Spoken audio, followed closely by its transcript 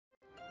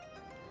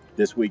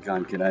This week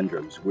on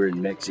Conundrums, we're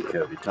in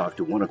Mexico to talk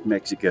to one of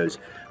Mexico's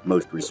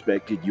most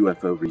respected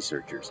UFO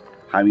researchers.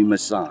 Jamie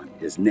Maussan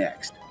is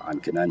next on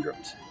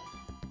Conundrums.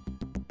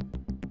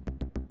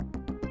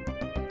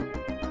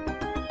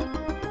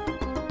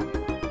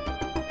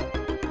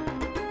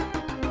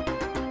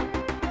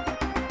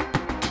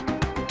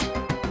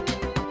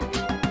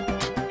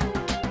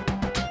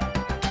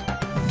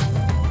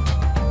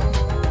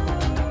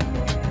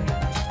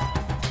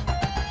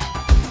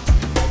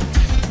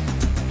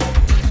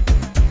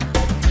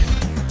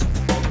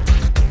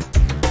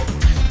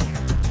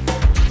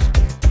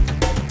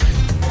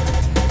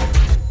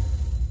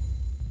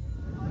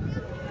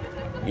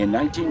 In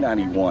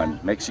 1991,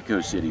 Mexico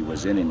City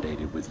was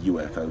inundated with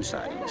UFO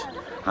sightings.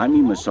 Jaime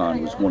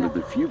Maussan was one of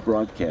the few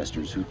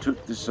broadcasters who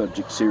took the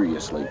subject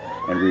seriously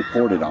and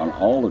reported on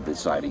all of the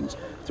sightings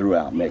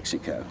throughout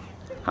Mexico.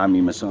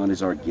 Jaime Maussan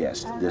is our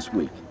guest this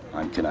week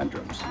on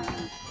Conundrums.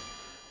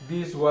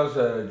 This was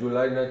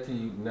July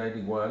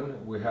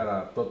 1991. We had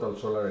a total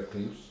solar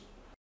eclipse,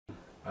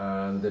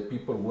 and the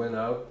people went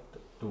out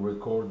to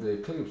record the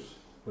eclipse.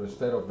 But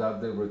instead of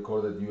that, they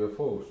recorded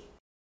UFOs.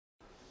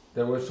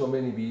 There were so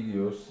many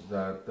videos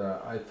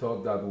that I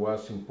thought that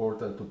was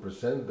important to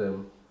present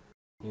them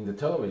in the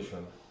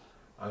television.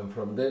 And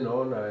from then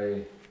on,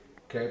 I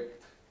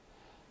kept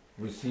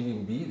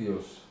receiving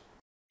videos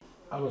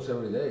almost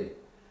every day.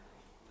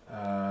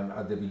 And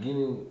at the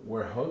beginning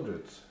were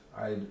hundreds.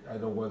 I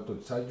don't want to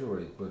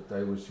exaggerate, but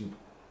I received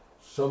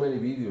so many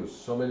videos,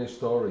 so many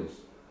stories.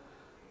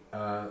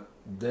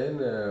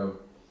 Then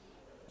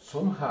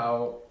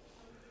somehow,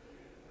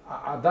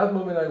 at that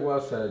moment, I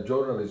was a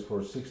journalist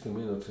for 60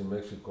 Minutes in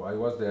Mexico. I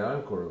was the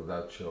anchor of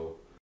that show.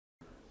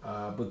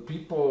 But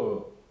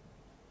people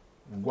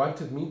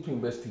wanted me to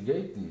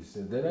investigate this.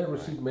 And then I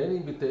received many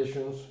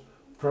invitations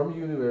from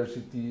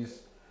universities,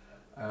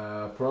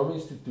 from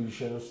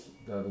institutions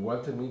that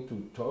wanted me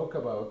to talk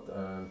about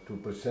and to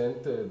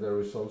present the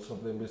results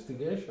of the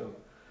investigation.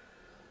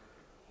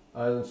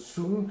 And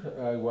soon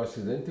I was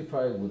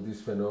identified with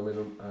this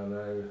phenomenon, and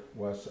I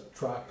was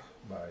trapped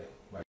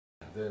by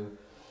then.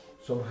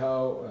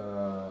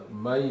 Somehow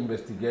my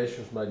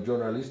investigations, my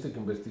journalistic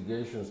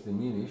investigations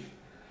diminished,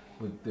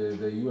 but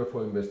the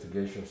UFO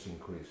investigations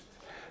increased.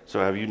 So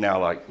have you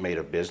now made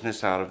a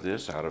business out of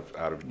this, out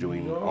of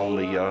doing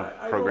only programs?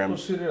 I don't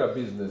consider it a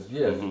business.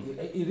 Yes,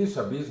 it is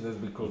a business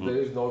because there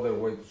is no other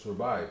way to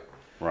survive.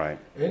 Right.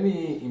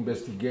 Any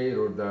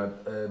investigator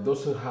that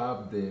doesn't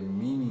have the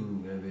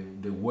meaning,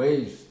 the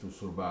ways to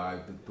survive,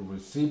 to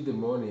receive the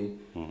money,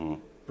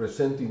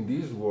 presenting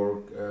this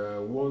work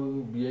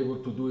won't be able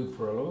to do it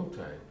for a long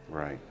time.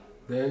 Right.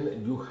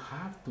 Then you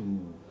have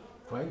to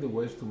find the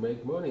ways to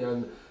make money,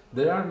 and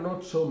there are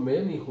not so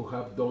many who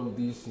have done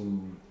this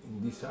in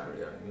this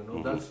area. You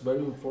know, that's very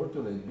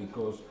unfortunate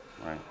because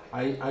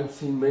I've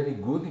seen many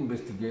good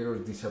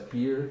investigators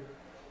disappear,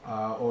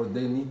 or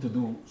they need to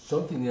do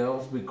something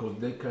else because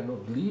they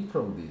cannot live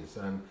from this,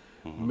 and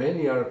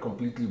many are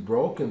completely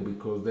broken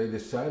because they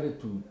decided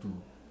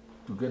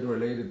to get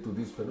related to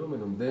this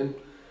phenomenon. Then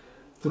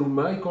through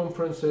my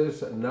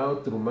conferences, now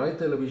through my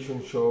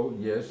television show,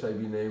 yes, I've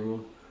been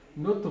able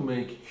not to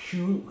make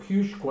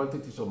huge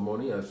quantities of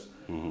money as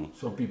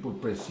some people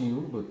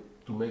presume, but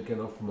to make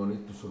enough money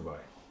to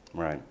survive.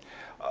 Right.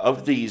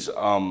 Of these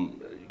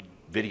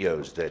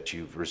videos that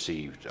you've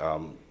received,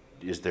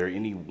 is there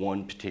any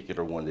one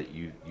particular one that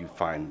you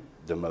find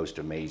the most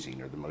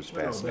amazing or the most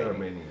fascinating? There are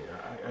many.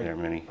 There are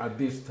many? At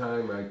this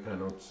time, I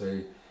cannot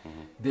say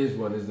this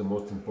one is the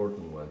most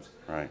important ones.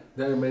 Right.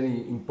 There are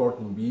many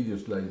important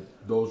videos like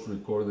those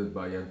recorded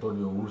by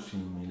Antonio Ursi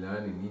in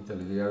Milan in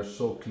Italy. They are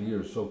so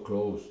clear, so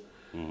close.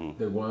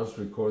 The ones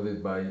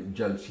recorded by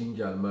Yalçın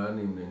Yalman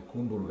in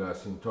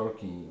Kumburgaz in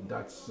Turkey,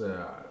 that's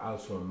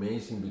also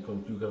amazing because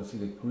you can see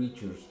the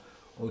creatures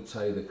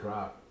outside the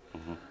craft.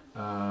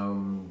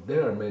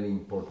 There are many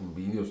important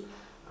videos,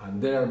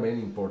 and there are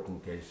many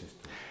important cases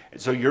too.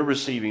 So you're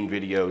receiving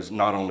videos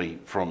not only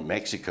from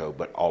Mexico,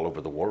 but all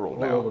over the world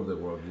now? All over the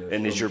world, yes.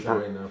 And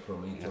from China,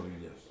 from Italy,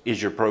 yes.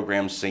 Is your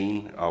program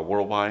seen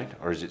worldwide,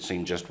 or is it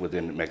seen just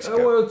within Mexico?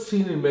 Well, it's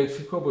seen in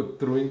Mexico, but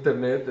through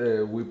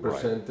internet we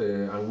present,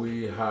 and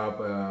we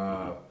have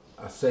a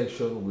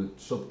section with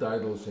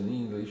subtitles in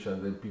English,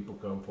 and then people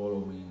can follow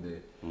me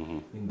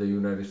in the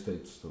United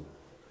States too.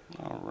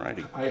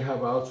 Alrighty. I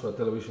have also a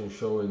television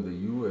show in the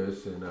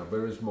U.S. and a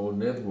very small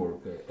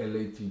network,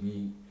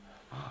 LATV,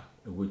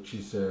 which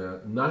is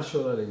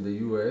national in the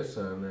U.S.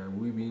 and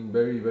we've been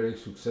very, very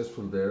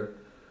successful there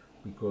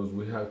because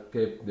we have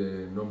kept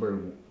the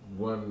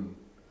 #1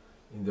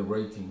 in the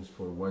ratings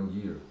for 1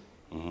 year,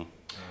 and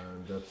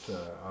that's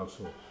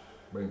also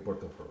very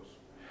important for us.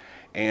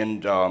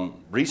 And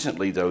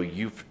recently, though,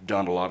 you've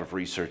done a lot of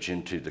research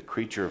into the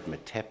Creature of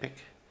Metepec.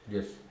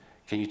 Yes.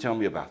 Can you tell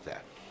me about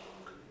that?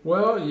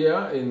 Well,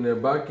 yeah,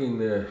 back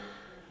in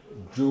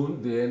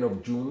June, the end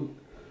of June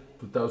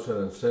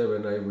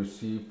 2007, I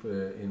received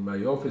in my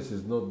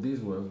offices, not these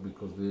ones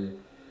because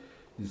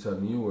these are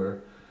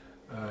newer,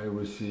 I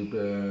received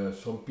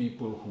some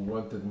people who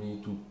wanted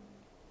me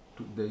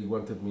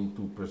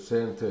to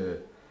present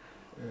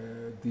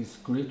this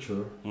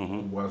creature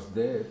was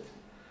dead.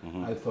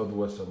 I thought it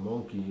was a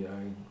monkey.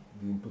 I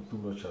didn't put too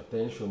much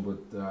attention,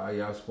 but I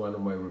asked one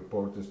of my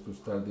reporters to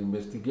start the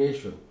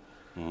investigation.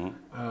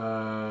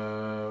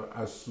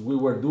 As we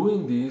were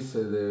doing this,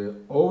 the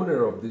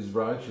owner of this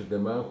ranch, the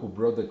man who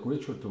brought the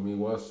creature to me,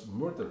 was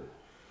murdered.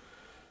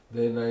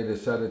 Then I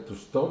decided to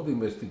stop the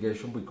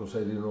investigation because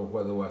I didn't know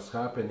what was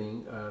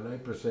happening, and I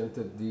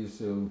presented this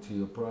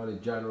until probably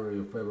January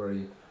or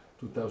February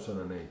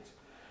 2008.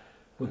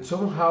 But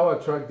somehow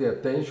attract the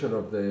attention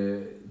of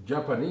the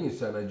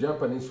Japanese, and a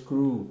Japanese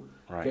crew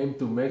came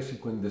to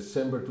Mexico in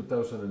December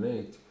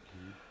 2008.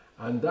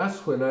 And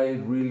that's when I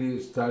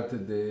really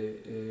started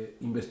the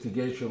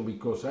investigation,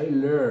 because I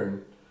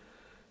learned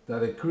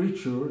that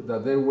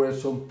that there were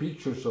some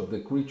pictures of the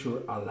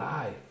creature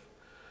alive.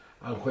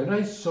 And when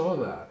I saw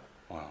that,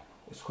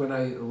 it's when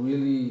I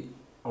really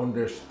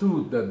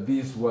understood that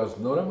this was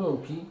not a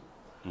monkey,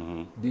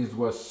 this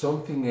was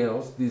something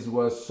else, this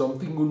was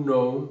something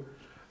unknown,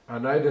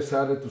 and I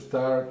decided to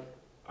start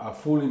a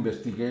full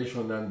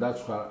investigation, and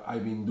that's what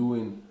I've been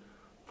doing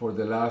for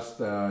the last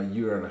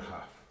year and a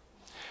half.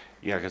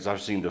 Yeah, because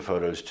I've seen the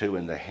photos too,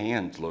 and the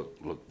hands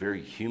look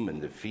very human.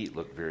 The feet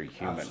look very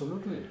human.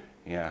 Absolutely.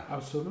 Yeah.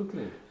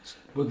 Absolutely.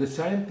 But the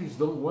scientists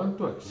don't want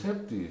to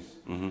accept this,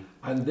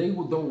 and they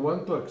don't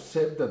want to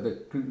accept that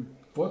the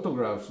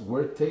photographs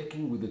were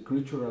taken with the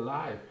creature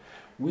alive.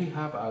 We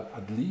have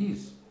at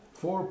least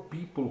 4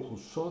 people who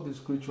saw this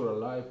creature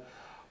alive,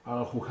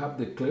 who have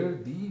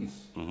declared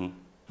this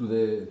to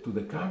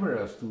the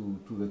cameras,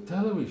 to the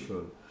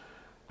television.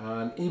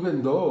 And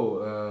even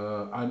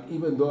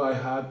though I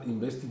had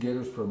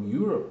investigators from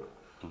Europe,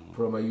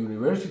 from a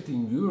university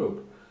in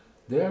Europe,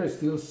 they are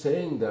still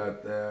saying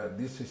that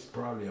this is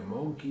probably a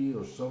monkey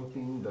or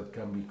something that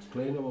can be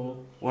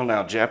explainable. Well,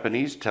 now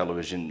Japanese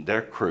television,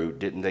 their crew,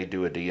 didn't they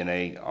do a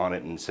DNA on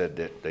it and said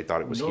that they thought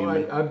it was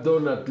human? No, I've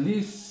done at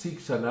least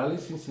 6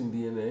 analyses in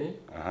DNA.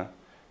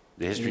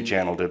 The History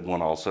Channel did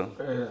one also.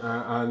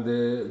 And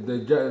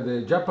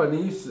the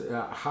Japanese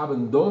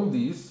haven't done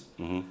this.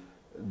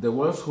 The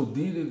ones who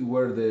did it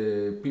were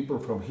the people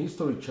from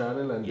History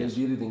Channel, and they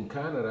did it in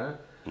Canada,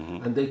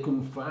 and they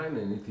couldn't find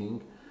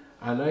anything.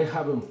 And I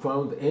haven't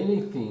found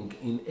anything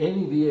in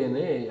any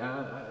DNA,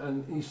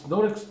 and it's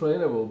not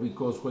explainable,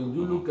 because when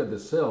you look at the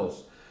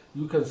cells,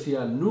 you can see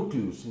a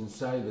nucleus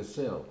inside the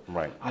cell.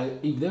 Right.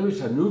 If there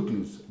is a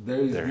nucleus, there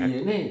is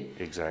DNA.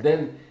 Exactly.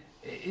 Then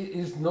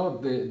it's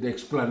not the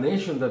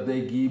explanation that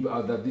they give,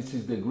 that this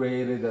is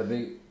degraded, that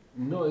they...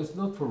 No, it's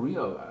not for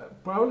real.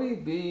 Probably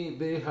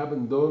they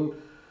haven't done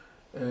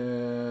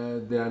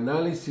the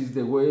analysis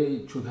the way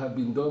it should have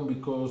been done,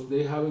 because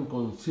they haven't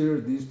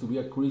considered this to be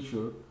a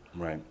creature,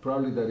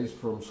 probably that is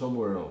from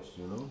somewhere else,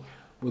 you know.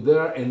 But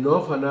there are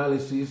enough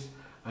analyses,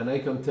 and I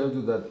can tell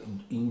you that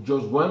in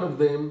just one of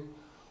them,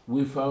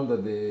 we found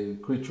that the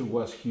creature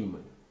was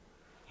human.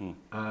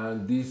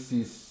 And this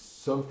is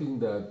something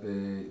that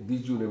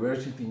this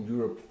university in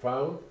Europe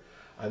found,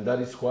 and that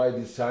is why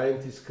the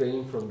scientists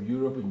came from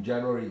Europe in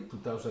January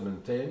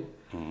 2010.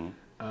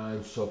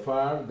 And so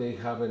far, they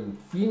haven't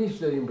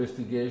finished their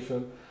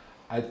investigation.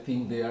 I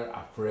think they are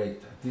afraid.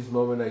 At this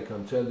moment, I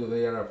can tell you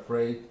they are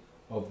afraid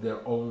of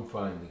their own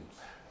findings.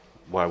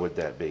 Why would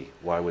that be?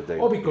 Why would they?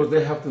 Oh, because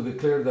they have to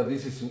declare that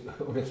this is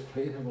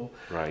unexplainable.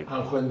 Right.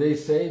 And when they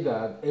say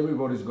that,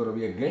 everybody's going to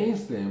be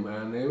against them,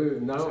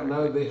 and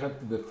now they have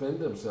to defend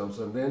themselves,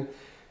 and then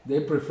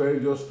they prefer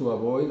just to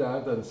avoid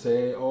that and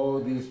say, oh,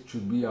 this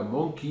should be a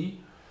monkey,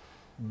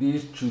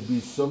 this should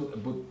be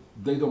but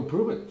they don't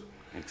prove it.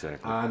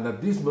 Exactly. And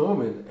at this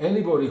moment,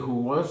 anybody who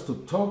wants to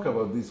talk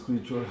about this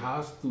creature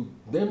has to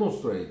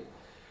demonstrate,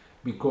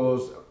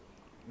 because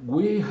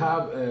we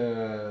have,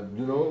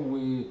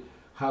 we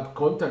have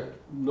contact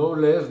no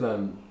less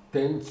than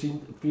 10,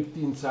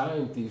 15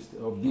 scientists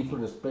of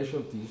different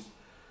specialties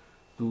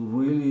to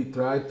really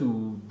try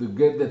to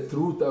get the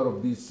truth out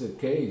of this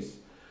case.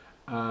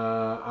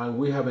 And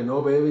we have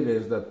enough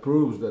evidence that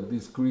proves that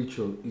this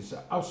creature is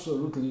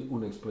absolutely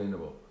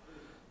unexplainable.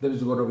 There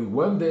is going to be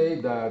one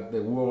day that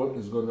the world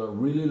is going to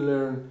really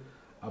learn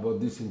about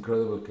this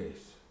incredible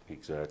case.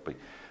 Exactly.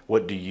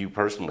 What do you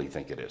personally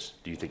think it is?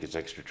 Do you think it's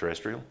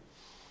extraterrestrial?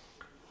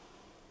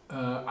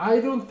 I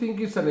don't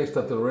think it's an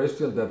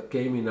extraterrestrial that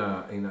came in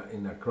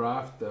a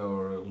craft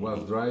or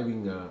was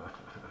driving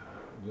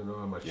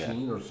a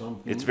machine or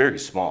something. It's very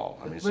small.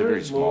 I mean, it's a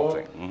very small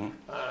thing.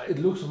 It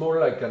looks more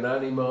like an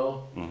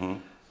animal,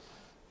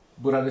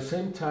 but at the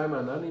same time,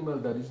 an animal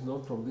that is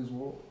not from this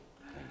world.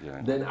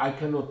 Exactly. Then I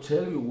cannot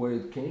tell you where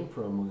it came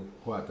from.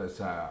 What, as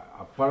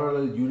a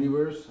parallel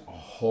universe, a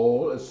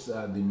hole,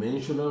 a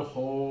dimensional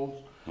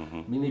hole.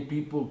 Many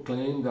people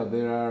claim that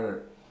there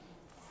are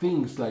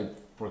things like,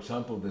 for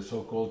example, the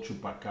so-called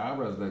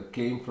chupacabras that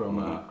came from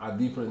a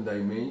different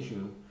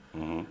dimension.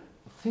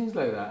 Things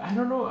like that. I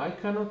don't know. I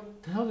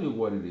cannot tell you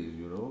what it is,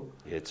 you know.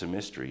 It's a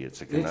mystery.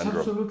 It's a conundrum. It's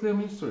absolutely a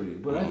mystery.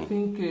 But I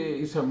think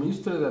it's a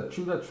mystery that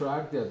should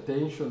attract the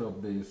attention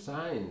of the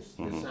science,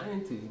 the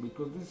scientists,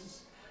 because this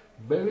is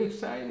very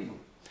exciting.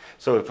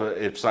 So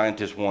if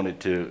scientists wanted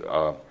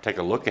to take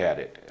a look at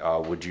it,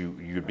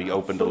 you'd be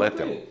open to let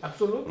them?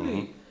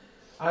 Absolutely.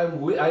 I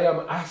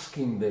am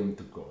asking them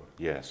to come.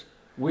 Yes.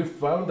 We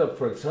found that,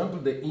 for example,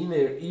 the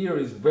inner ear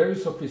is very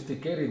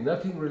sophisticated,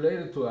 nothing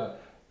related to a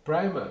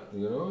primate,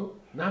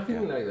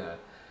 nothing like that.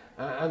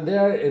 And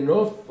there are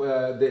enough,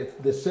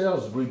 the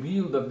cells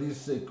reveal that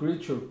this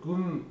creature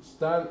couldn't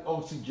stand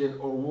oxygen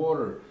or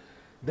water.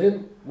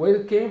 Then where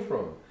it came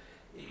from?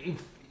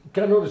 If it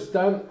cannot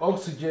stand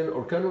oxygen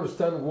or cannot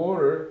stand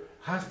water,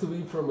 has to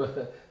be from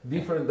a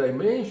different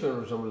dimension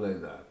or something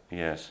like that.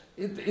 Yes.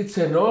 It's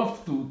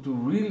enough to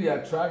really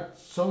attract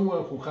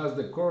someone who has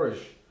the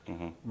courage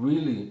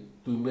really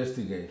to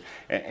investigate.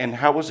 And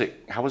how was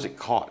it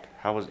caught?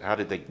 How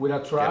did they with a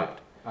trap,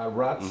 a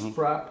rat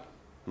trap.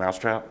 Mouse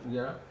trap?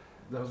 Yeah,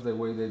 that's the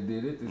way they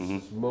did it.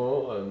 It's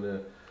small,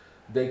 and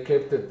they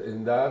kept it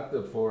in that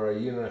for a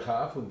year and a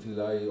half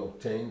until I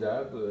obtained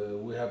that.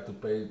 We have to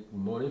pay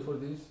money for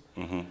this.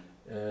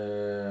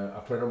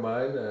 A friend of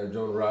mine,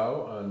 John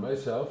Rao, and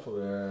myself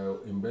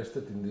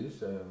invested in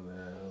this,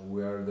 and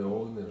we are the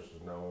owners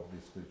now of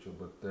this creature.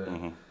 But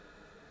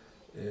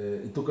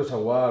it took us a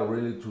while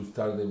really to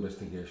start the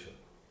investigation.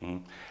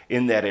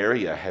 In that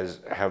area,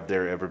 have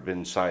there ever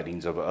been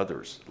sightings of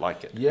others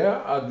like it?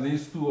 Yeah, at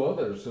least 2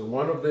 others.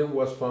 One of them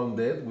was found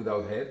dead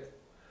without head.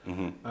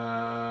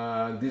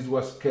 This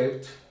was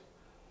kept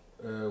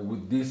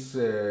with this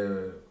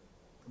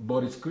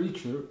body's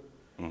creature,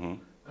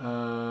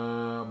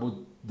 but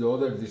the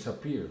other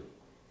disappeared.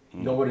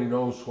 Nobody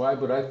knows why,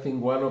 but I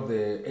think one of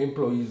the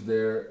employees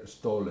there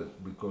stole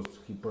it because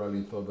he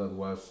probably thought that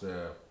was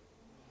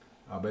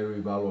a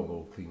very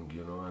valuable thing,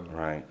 And,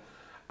 right.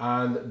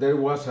 And there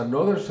was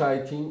another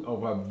sighting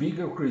of a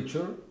bigger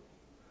creature,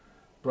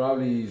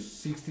 probably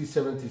 60,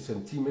 70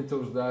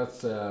 centimeters.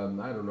 That's,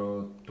 I don't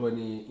know,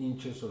 20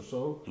 inches or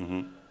so.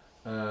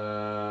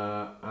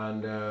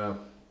 And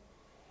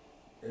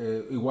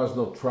it was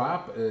not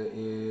trap,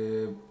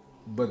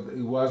 but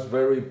it was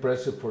very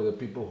impressive for the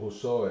people who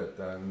saw it.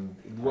 And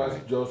it was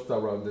just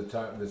around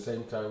the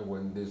same time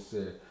when this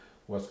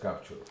was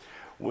captured.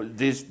 Well,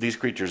 these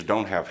creatures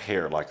don't have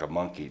hair like a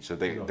monkey, so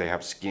they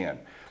have skin.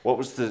 What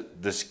was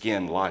the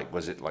skin like?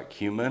 Was it like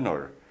human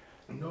or?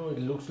 No, it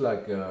looks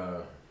like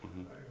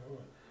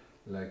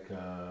like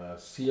a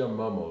sea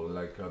mammal,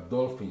 like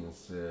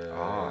dolphins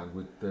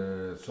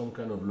with some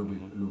kind of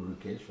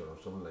lubrication or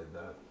something like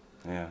that.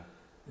 Yeah,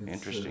 It's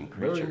interesting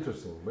creature. Very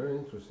interesting, very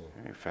interesting.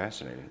 Very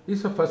fascinating.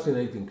 It's a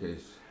fascinating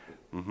case.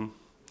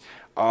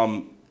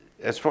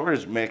 As far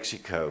as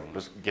Mexico,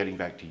 getting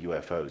back to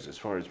UFOs, as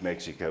far as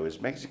Mexico,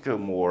 is Mexico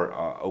more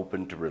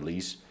open to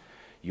release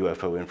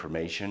UFO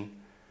information?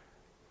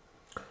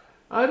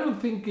 I don't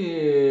think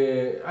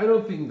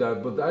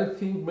that, but I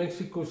think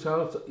Mexico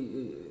South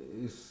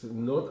is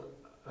not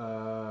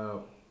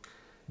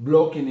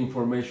blocking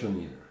information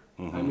either.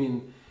 I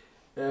mean,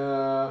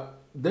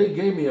 they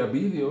gave me a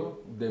video.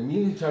 The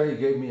military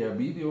gave me a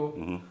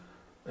video.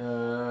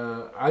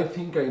 I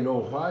think I know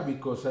why,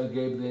 because I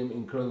gave them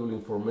incredible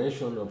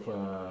information of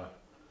a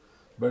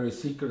very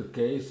secret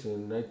case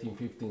in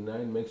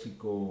 1959.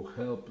 Mexico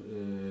helped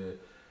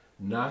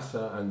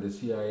NASA and the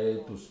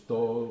CIA to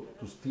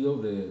steal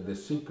the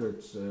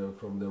secrets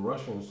from the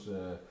Russians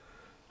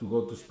to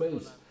go to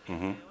space.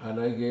 And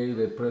I gave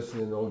the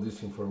president all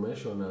this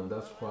information, and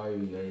that's why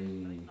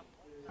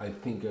I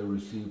think I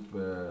received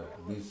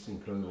this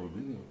incredible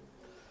video.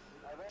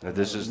 Now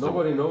this is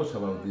nobody knows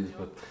about this,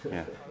 but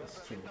yeah.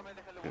 it's true.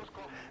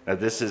 Now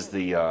this is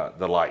the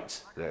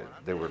lights.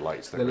 There were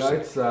lights. The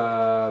lights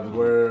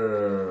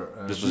were.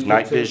 This was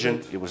night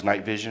vision. It was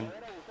night vision.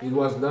 It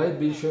was night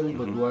vision,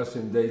 but was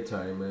in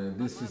daytime.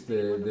 This is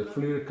the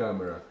FLIR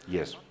camera.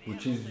 Yes.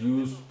 Which is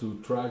used to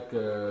track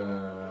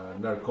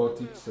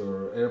narcotics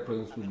or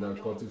airplanes with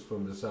narcotics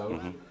from the south.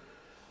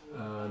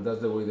 And that's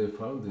the way they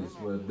found this.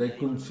 But they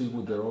couldn't see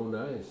with their own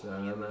eyes.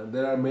 And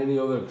there are many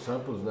other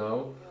examples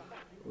now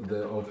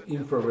of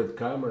infrared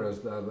cameras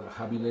that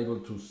have been able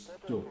to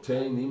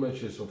obtain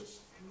images of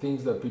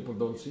things that people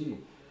don't see.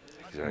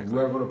 Exactly. We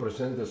are going to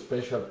present a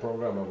special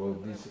program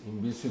about these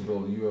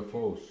invisible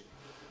UFOs,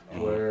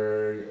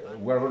 where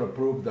we're going to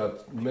prove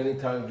that many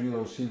times you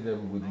don't see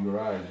them with your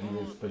eyes. You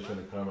need a special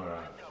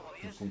camera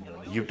to see them.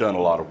 You've done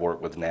a lot of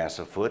work with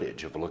NASA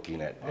footage of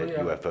looking at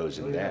UFOs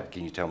and that.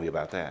 Can you tell me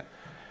about that?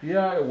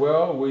 Yeah,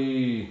 well,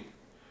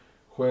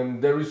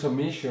 when there is a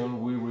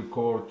mission, we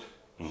record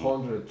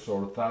hundreds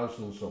or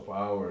thousands of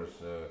hours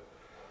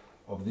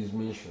of these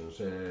missions.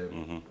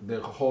 The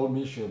whole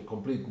mission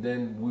complete.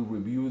 Then we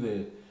review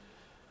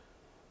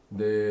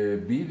the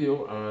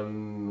video,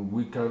 and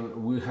we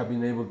have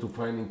been able to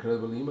find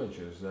incredible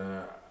images.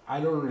 I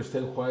don't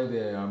understand why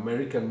the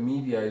American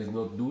media is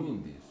not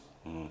doing this.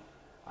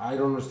 I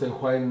don't understand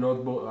why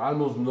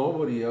almost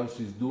nobody else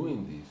is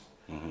doing this.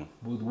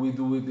 But we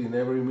do it in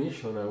every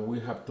mission, and we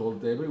have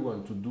told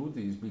everyone to do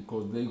this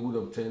because they would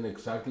obtain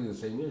exactly the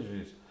same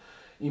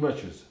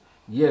images.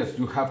 Yes,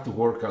 you have to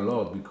work a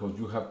lot because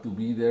you have to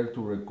be there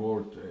to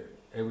record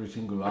every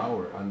single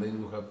hour, and then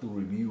you have to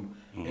review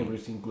every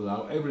single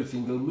hour, every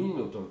single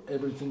minute, or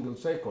every single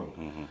second.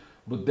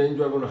 But then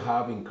you are going to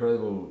have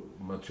incredible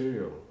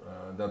material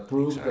that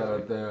proves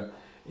that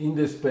in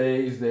the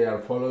space they are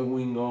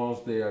following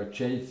us, they are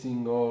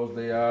chasing us,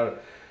 they are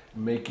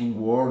making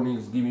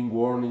warnings, giving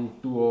warning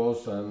to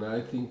us, and I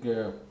think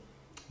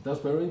that's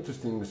very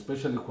interesting,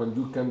 especially when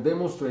you can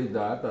demonstrate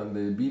that and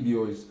the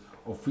video is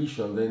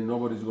official, then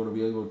nobody's going to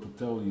be able to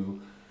tell you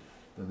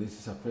that this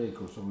is a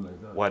fake or something like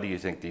that. Why do you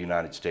think the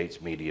United States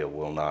media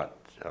will not?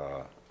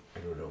 I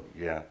don't know.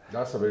 Yeah,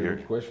 that's a very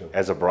good question.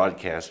 As a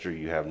broadcaster,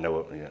 you have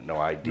no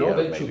idea. No,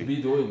 they should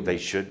be doing. They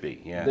should be.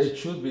 Yes. They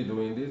should be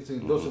doing this.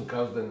 It doesn't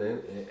cost them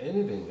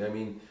anything. I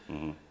mean,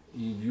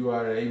 if you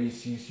are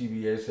ABC,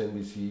 CBS,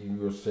 NBC,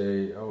 you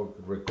say, "Oh,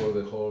 record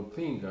the whole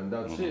thing," and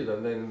that's it,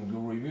 and then you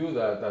review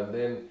that, and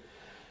then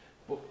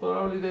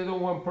probably they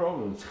don't want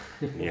problems.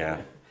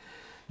 Yeah.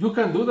 You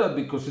can do that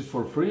because it's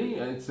for free.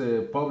 It's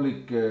a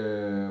public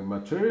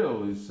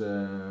material.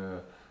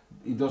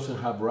 It doesn't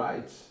have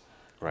rights.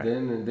 Right.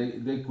 Then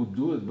they could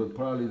do it, but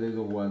probably they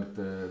don't want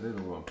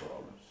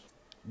problems.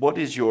 What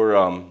is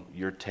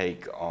your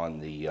take on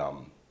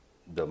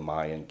the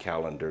Mayan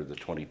calendar, the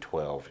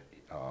 2012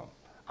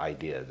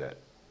 idea that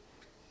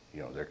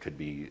there could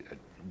be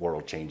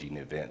world-changing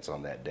events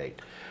on that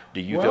date?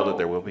 Do you feel that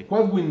there will be?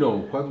 What we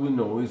know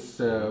is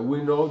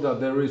we know that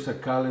there is a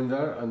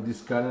calendar, and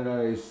this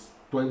calendar is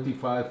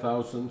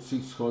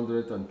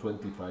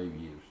 25,625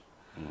 years.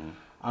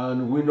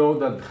 And we know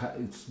that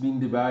it's been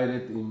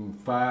divided in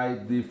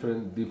 5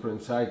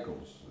 different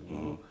cycles.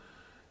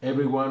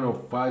 Every one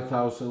of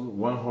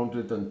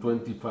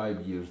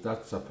 5,125 years.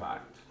 That's a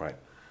fact. Right.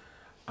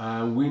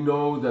 And we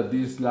know that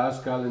this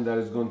last calendar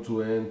is going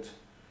to end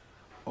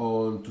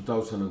on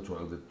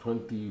 2012, the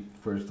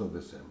 21st of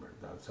December.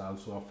 That's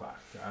also a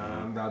fact.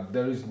 And that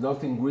there is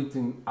nothing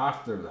written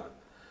after that.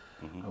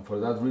 And for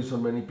that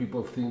reason, many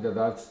people think that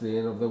that's the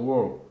end of the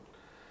world.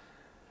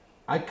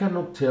 I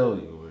cannot tell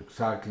you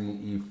exactly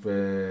if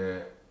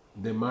the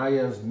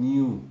Mayans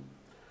knew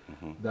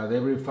that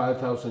every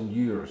 5,000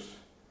 years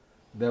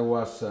there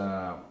was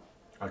a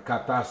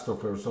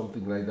catastrophe or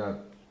something like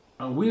that.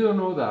 And we don't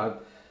know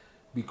that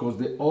because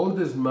the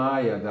oldest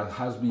Maya that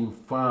has been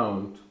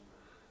found,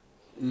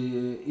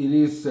 it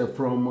is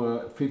from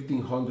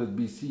 1500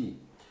 BC,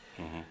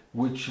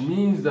 which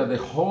means that the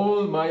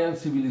whole Mayan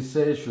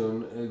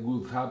civilization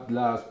would have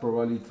lasted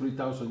probably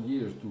 3,000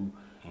 years to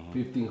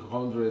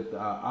 1500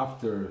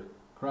 after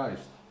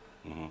Christ.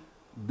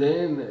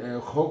 Then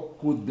how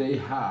could they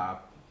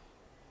have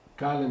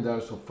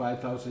calendars of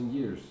 5,000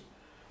 years?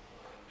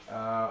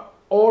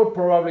 Or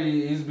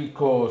probably is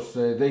because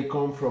they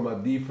come from a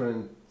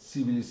different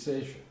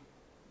civilization.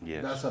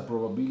 Yes. That's a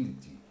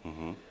probability.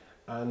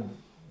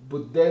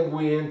 But then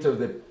we enter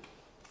the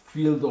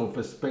field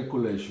of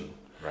speculation.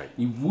 Right.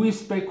 If we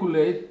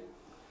speculate,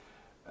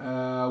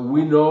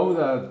 we know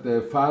that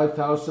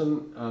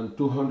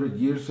 5,200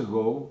 years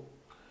ago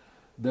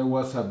there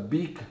was a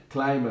big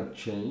climate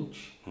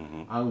change,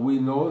 and we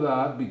know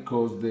that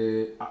because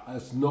the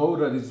snow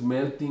that is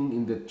melting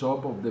in the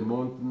top of the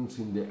mountains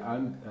in the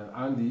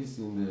Andes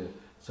in the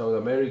South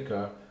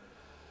America,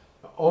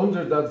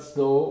 under that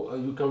snow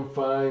you can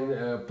find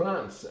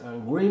plants,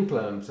 and green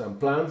plants, and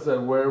plants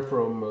that were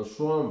from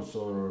swamps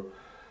or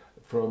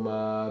from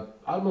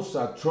almost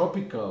a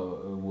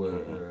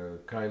tropical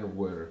kind of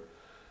weather.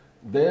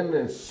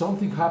 Then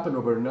something happened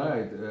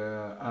overnight,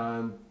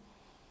 and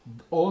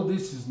all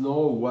this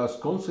snow was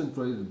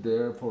concentrated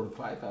there for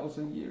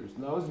 5,000 years.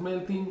 Now it's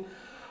melting,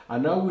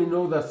 and now we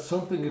know that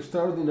something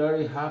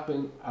extraordinary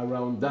happened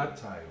around that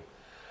time.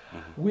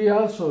 We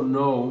also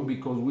know,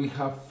 because we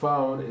have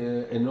found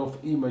enough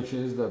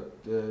images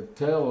that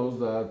tell us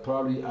that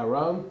probably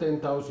around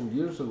 10,000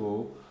 years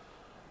ago,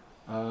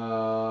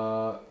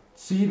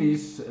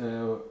 cities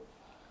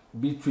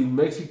between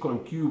Mexico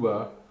and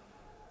Cuba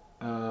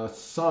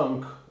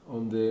sunk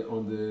on the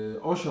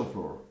ocean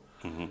floor.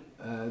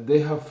 They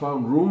have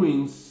found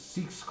ruins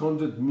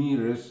 600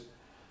 meters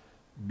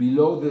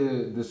below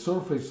the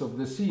surface of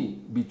the sea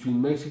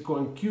between Mexico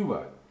and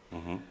Cuba.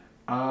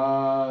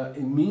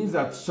 It means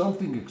that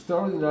something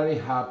extraordinary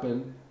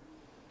happened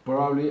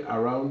probably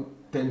around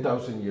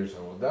 10,000 years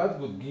ago. That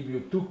would give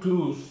you 2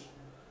 clues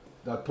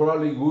that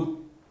probably would,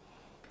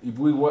 if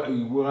we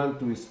want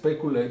to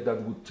speculate,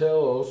 that would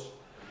tell us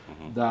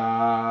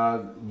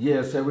that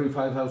yes, every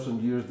 5,000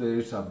 years there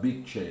is a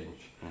big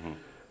change.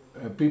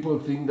 People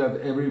think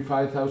that every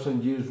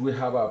 5,000 years we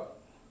have a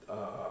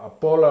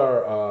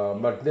polar,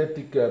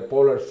 magnetic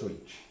polar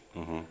switch,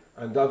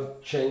 and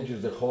that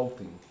changes the whole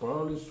thing.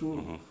 Probably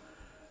true,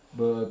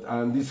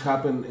 and this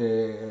happened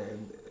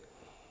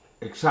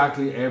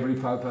exactly every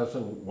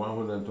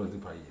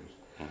 5,125 years.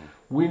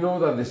 We know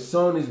that the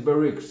sun is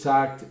very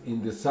exact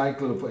in the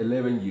cycle of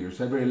 11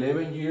 years. Every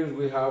 11 years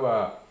we have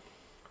a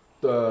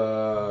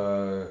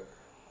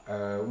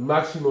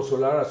maximum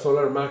solar, a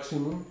solar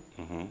maximum,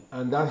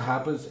 and that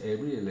happens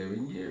every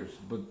 11 years.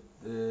 But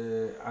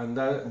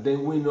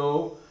then we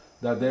know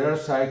that there are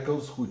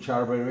cycles which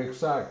are very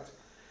exact.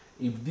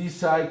 if this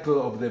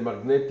cycle of the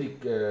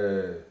magnetic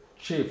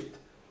shift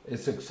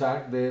is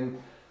exact, then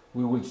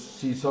we will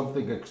see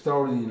something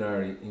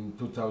extraordinary in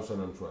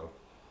 2012.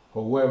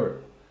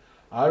 However,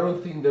 I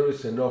don't think there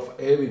is enough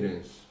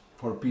evidence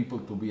for people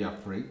to be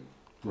afraid,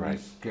 to be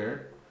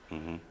scared.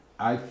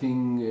 I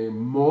think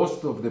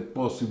most of the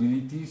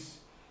possibilities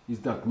is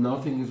that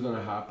nothing is going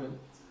to happen.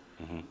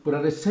 But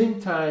at the same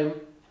time,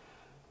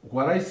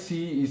 what I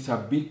see is a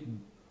big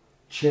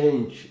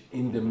change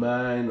in the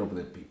mind of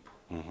the people.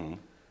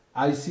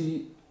 I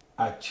see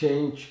a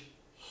change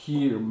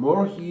here,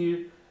 more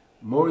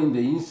in the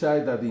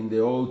inside than in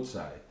the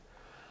outside.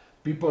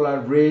 People are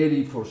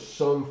ready for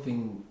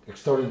something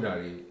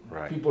extraordinary.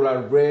 People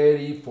are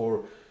ready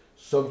for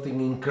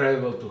something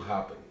incredible to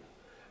happen.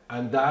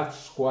 And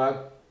that's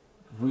what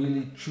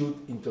really should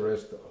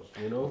interest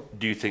us, you know?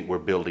 Do you think we're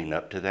building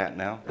up to that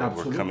now? That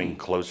Absolutely. We're coming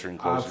closer and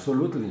closer?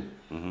 Absolutely.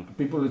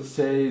 People would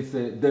say it's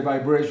the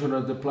vibration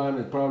of the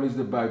planet, probably is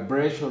the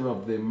vibration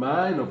of the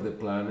mind of the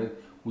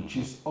planet, which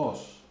is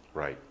us.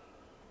 Right.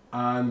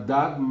 And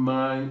that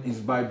mind is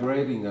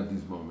vibrating at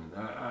this moment.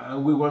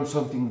 And we want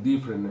something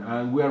different,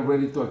 and we are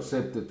ready to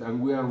accept it,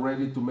 and we are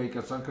ready to make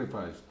a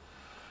sacrifice.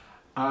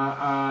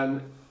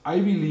 And I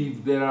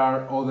believe there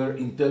are other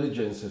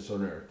intelligences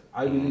on Earth.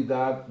 I believe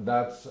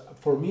that's,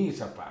 for me,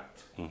 it's a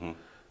fact.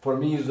 For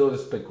me, it's not a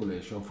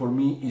speculation. For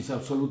me, it's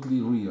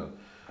absolutely real.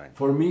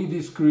 For me,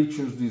 these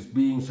creatures, these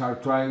beings are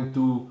trying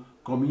to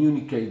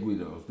communicate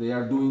with us. They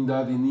are doing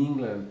that in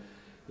England,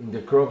 in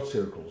the crop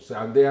circles,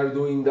 and they are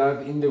doing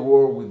that in the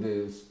world with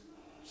the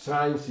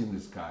signs in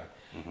the sky.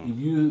 If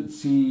you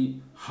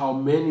see how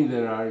many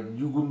there are,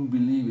 you wouldn't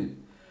believe it.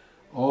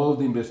 All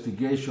the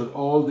investigation,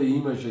 all the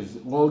images,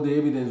 all the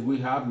evidence we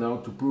have now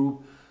to prove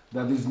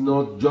that it's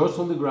not just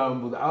on the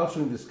ground, but also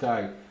in the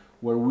sky,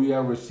 where we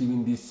are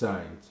receiving these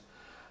signs.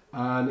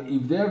 And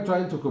if they are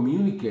trying to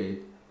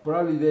communicate,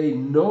 probably they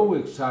know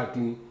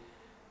exactly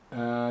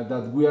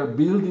that we are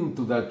building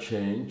to that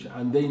change,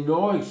 and they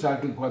know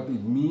exactly what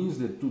it means,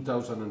 the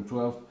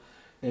 2012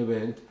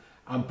 event,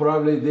 and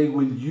probably they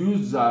will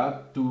use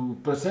that to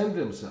present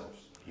themselves.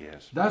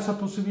 Yes. That's a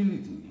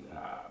possibility.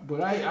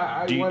 But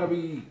I want to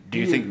be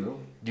do clear,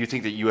 you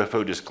think that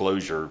UFO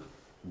disclosure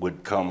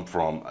would come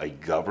from a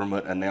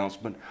government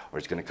announcement, or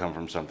it's going to come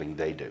from something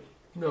they do?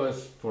 No,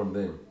 it's from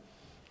them.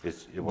 The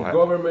The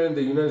government,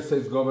 the United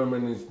States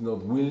government, is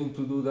not willing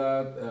to do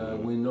that.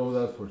 We know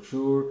that for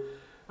sure.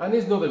 And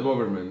it's not the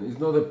government, it's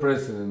not the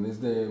president, it's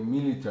the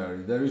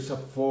military. There is a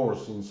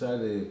force inside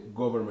the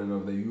government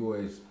of the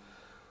US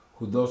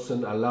who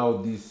doesn't allow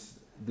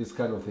this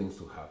kind of things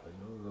to happen.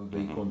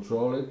 They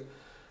control it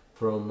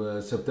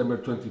from September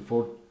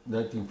 24,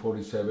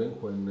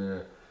 1947,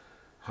 when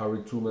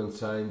Harry Truman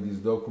signed this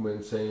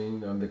document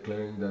saying and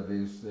declaring that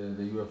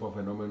the UFO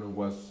phenomenon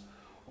was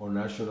on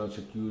national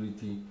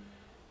security.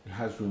 It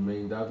has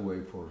remained that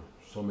way for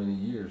so many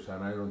years,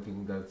 and I don't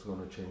think that's going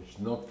to change,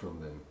 not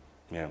from them.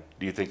 Yeah.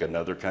 Do you think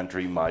another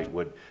country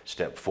would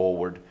step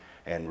forward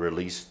and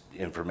release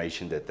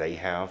information that they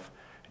have,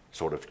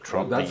 sort of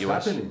trump the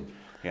U.S.? That's happening.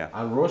 Yeah.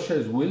 And Russia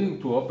is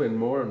willing to open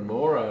more and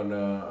more,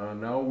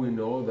 and now we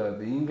know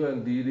that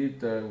England did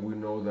it, and we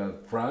know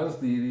that France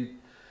did it,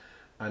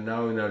 and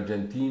now in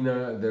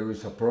Argentina there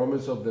is a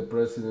promise of the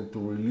president to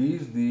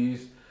release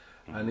this,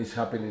 and it's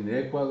happening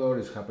in Ecuador,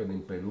 it's happening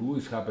in Peru,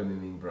 it's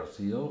happening in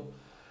Brazil,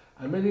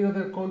 and many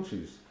other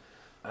countries.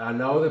 And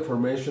now the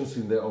formations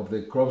of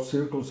the crop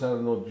circles are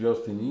not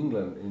just in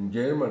England, in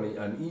Germany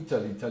and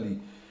Italy. Italy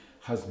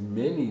has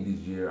many this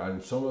year,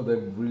 and some of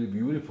them really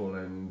beautiful,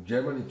 and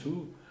Germany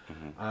too.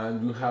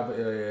 And you have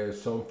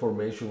some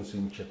formations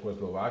in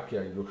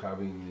Czechoslovakia, you have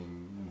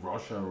in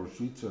Russia or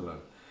Switzerland.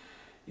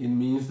 It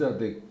means that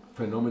the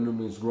phenomenon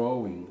is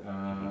growing.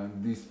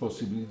 This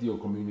possibility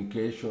of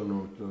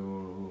communication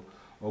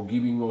or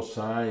giving us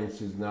signs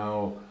is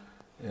now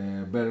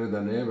better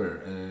than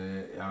ever,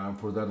 and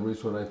for that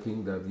reason I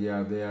think that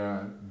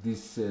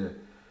this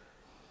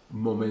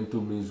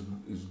momentum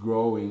is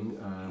growing,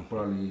 and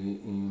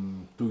probably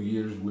in 2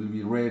 years we'll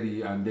be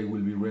ready, and they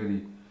will be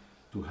ready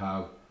to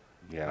have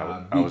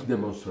a big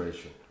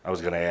demonstration. I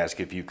was going to ask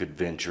if you could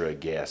venture a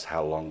guess.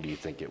 How long do you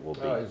think it will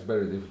be? It's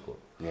very difficult.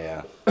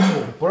 Yeah.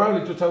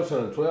 Probably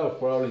 2012,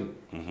 probably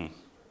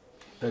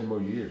 10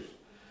 more years.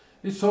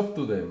 It's up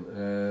to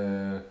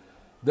them.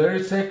 There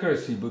is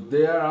secrecy, but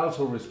they are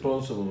also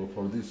responsible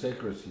for this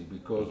secrecy,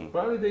 because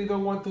probably they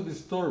don't want to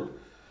disturb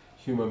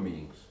human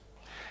beings.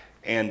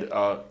 And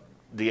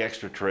the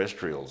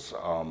extraterrestrials,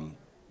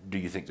 do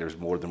you think there's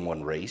more than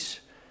one race?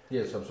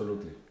 Yes,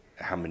 absolutely.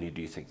 How many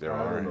do you think there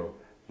are? I don't know.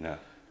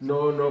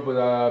 No. No,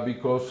 but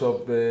because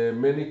of the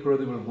many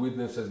credible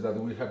witnesses that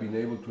we have been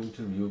able to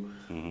interview,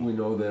 we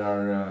know there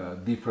are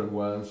different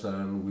ones,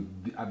 and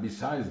with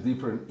besides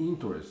different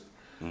interests.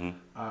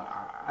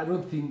 I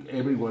don't think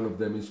every one of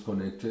them is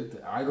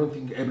connected. I don't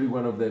think every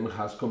one of them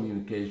has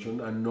communication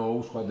and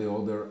knows what the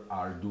other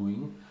are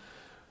doing.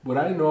 But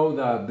I know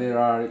that there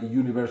are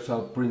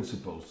universal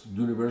principles,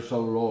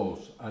 universal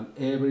laws, and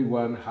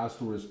everyone has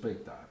to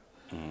respect that.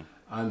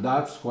 And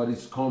that's what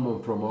is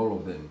common from all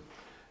of them.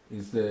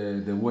 It's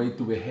the way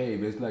to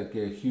behave. It's like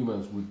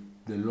humans with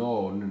the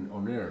law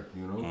on Earth,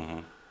 you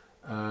know.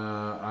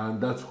 And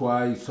that's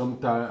why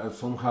sometimes,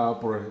 somehow,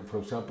 for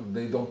example,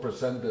 they don't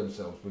present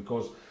themselves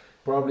because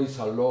probably it's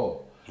a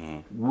law.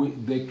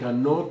 They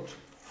cannot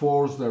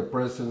force their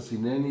presence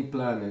in any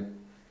planet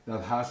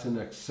that hasn't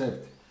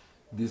accepted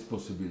this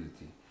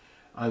possibility.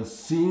 And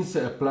since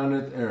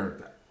planet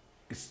Earth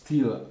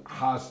still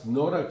has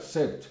not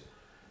accepted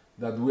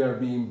that we are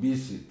being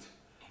visited,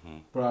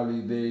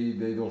 probably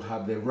they don't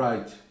have the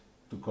right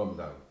to come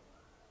down.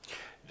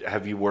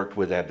 Have you worked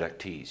with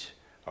abductees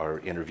or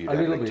interviewed A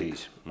little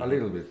abductees? bit, a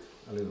little bit,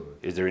 a little bit.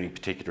 Is there any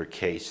particular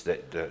case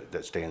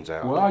that stands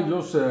out? Well, I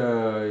just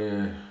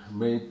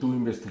made 2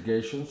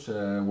 investigations,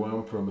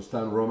 one from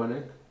Stan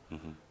Romanek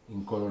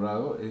in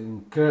Colorado.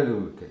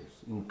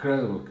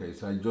 Incredible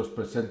case. I just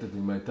presented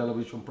in my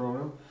television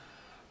program.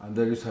 And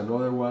there is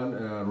another one,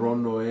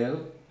 Ron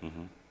Noel.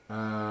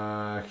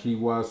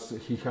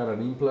 He had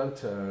an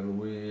implant, and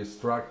we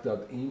struck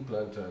that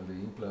implant, and the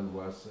implant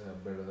was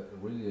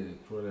really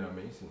truly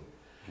amazing.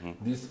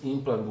 This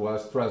implant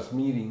was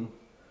transmitting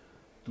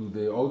to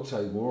the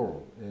outside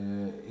world.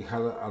 It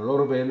had a lot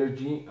of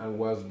energy and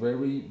was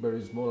very,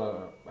 very small,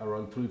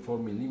 around 3-4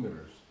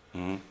 millimeters,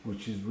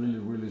 which is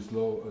really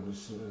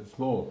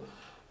small.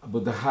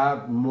 But they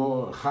had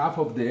half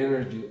of the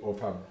energy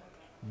of a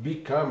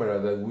big camera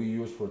that we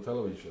use for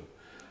television.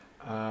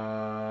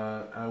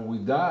 And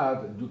with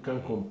that, you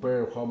can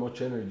compare how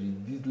much energy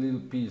this little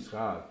piece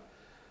had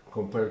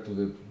compared to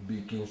the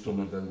big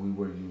instrument that we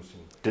were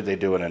using. Did they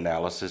do an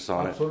analysis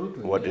on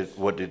Absolutely, it? yes.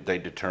 What did they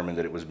determine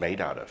that it was made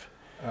out of?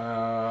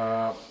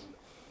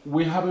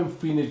 We haven't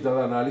finished that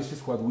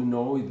analysis. What we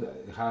know is that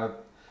it had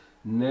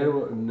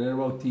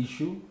nerval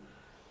tissue,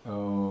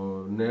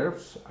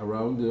 nerves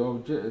around the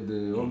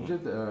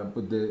object,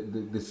 but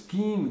the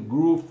skin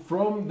grew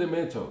from the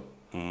metal,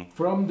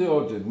 from the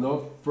object,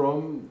 not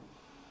from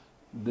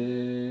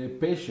the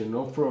patient,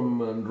 not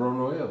from Ron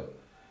Noel.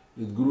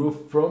 It grew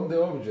from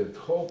the object.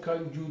 How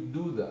can you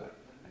do that?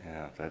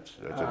 Yeah, that's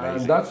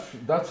amazing. And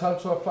that's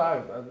also a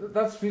fact.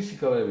 That's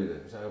physical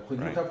evidence. When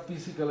you have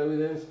physical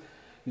evidence,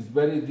 it's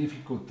very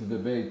difficult to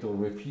debate or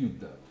refute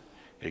that.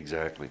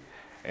 Exactly.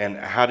 And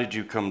how did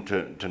you come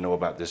to know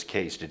about this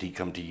case? Did he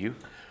come to you?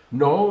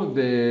 No,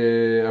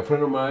 a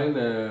friend of mine,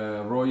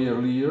 Roger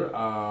Lear,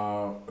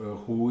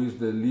 who is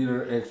the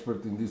leader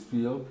expert in this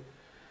field,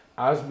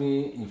 asked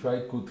me if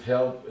I could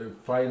help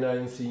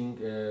financing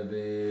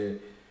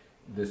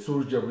the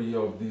surgery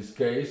of this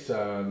case,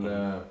 and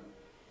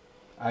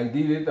I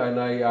did it, and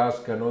I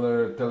asked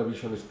another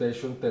television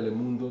station,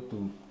 Telemundo,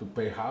 to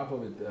pay half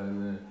of it,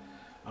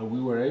 and we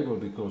were able,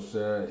 because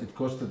it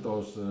costed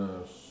us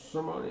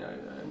some money.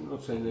 I'm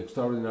not saying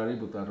extraordinary,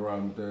 but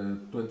around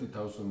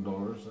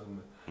 $20,000,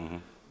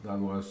 and that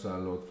was a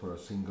lot for a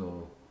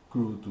single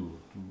crew to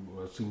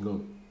a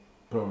single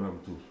program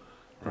to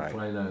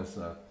finance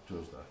that,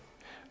 just that.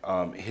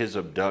 His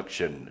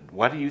abduction,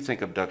 why do you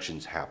think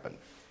abductions happen?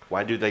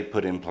 Why do they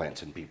put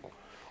implants in people?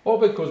 Oh,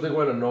 because they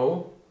want to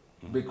know,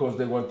 because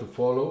they want to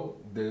follow,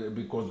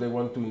 because they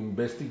want to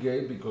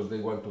investigate, because they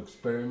want to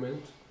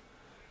experiment,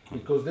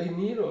 because they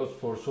need us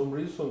for some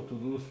reason to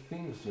do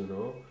things, you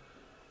know.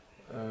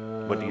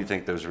 What do you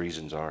think those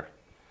reasons are?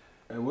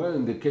 Well,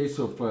 in the case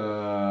of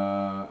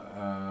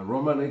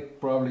Romanek,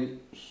 probably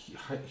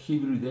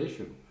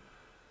hybridization.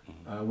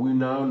 We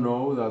now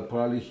know that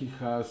probably he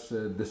has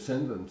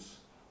descendants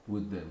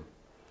with them.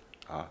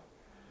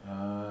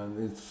 And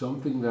it's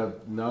something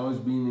that now is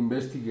being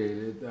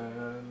investigated,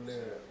 and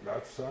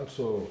that's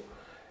also,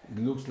 it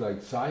looks like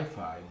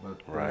sci-fi, but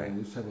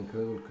it's an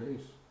incredible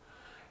case.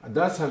 And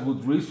that's a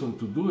good reason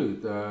to do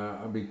it,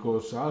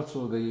 because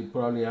also they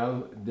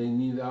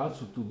need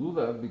also to do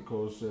that,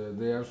 because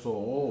they are so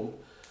old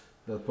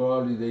that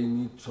probably they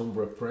need some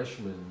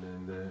refreshment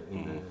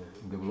in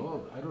the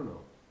blood. I don't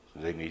know.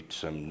 They need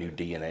some new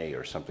DNA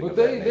or something. But of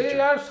that nature. they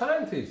are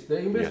scientists.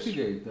 They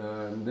investigate,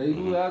 and they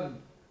do that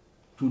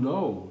to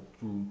know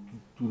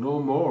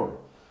more.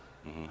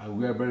 And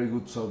we are very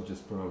good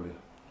subjects, probably.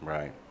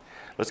 Right.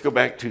 Let's go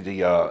back to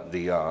the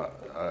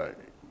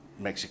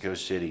Mexico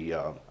City.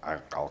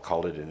 I'll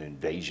call it an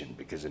invasion,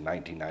 because in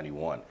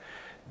 1991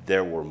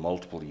 there were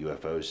multiple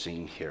UFOs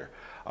seen here.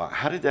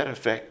 How did that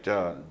affect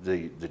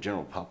the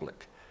general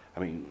public? I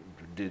mean,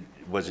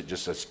 was it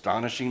just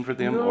astonishing for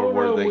them, or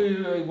were they?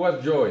 It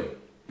was joy.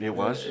 It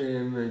was?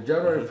 In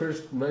January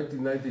 1st,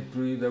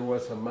 1993, there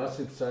was a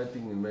massive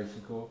sighting in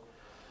Mexico,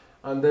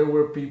 and there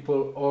were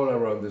people all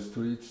around the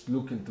streets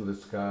looking to the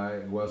sky.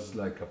 It was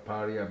like a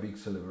party, a big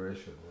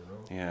celebration, you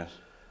know? Yes.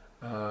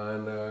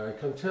 And I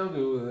can tell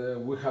you,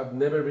 we have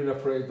never been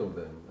afraid of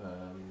them.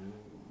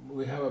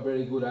 We have a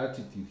very good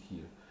attitude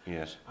here.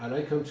 Yes. And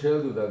I can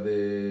tell you that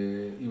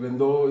even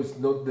though it's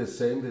not the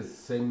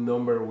same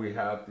number we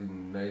had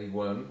in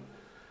 91,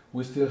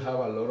 we still have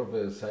a lot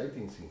of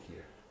sightings in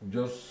here.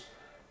 Just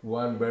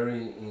one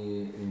very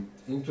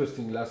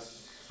interesting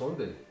last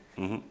Sunday.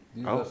 This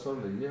last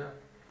Sunday, yeah.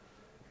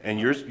 And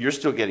you're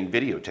still getting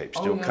videotapes,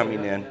 still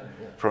coming in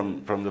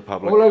from the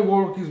public? All I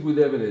work is with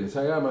evidence.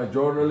 I am a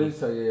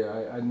journalist.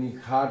 I need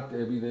hard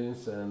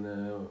evidence, and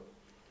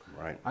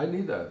Right. I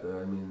need that.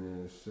 I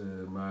mean, it's,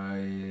 my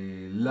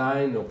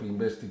line of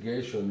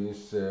investigation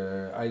is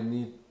I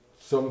need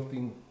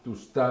something to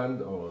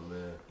stand on,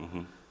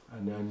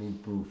 and I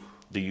need proof.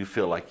 Do you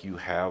feel like you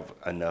have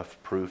enough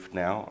proof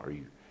now, or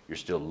you're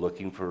still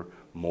looking for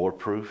more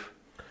proof?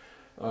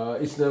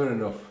 It's never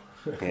enough.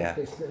 Yeah.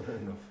 It's never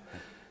enough.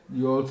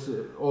 You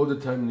also all the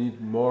time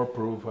need more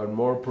proof and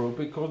more proof,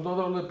 because not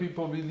all the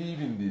people believe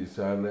in this,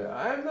 and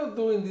I'm not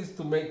doing this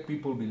to make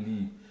people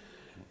believe,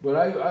 but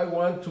I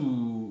want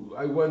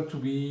to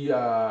be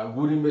a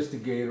good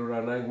investigator,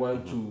 and I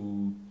want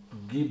to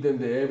give them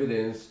the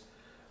evidence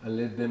and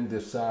let them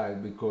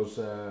decide, because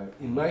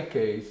in my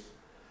case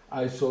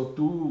I saw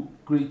two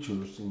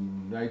creatures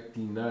in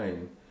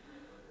 1999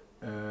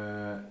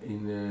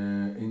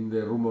 in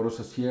the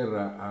Rumorosa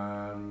Sierra,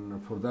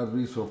 and for that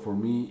reason, for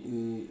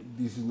me,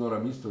 this is not a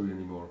mystery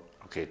anymore.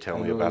 Okay, tell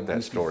me about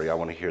that story. I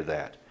want to hear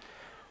that.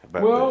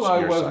 Well,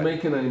 I was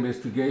making an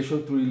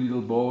investigation. Three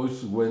little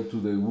boys went to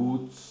the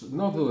woods,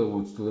 not to the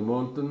woods, to the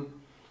mountain,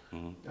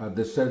 a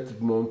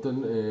deserted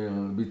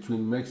mountain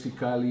between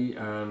Mexicali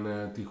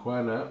and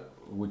Tijuana,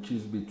 which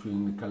is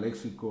between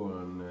Calexico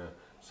and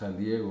San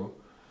Diego.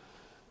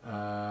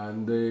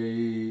 And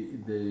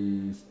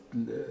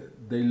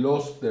they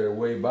lost their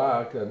way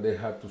back, and they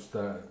had to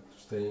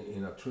stay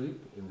in a tree,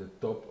 in the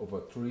top of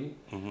a tree.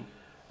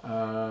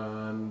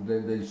 And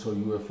then they saw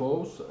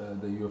UFOs,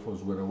 the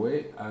UFOs went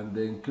away, and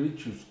then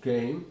creatures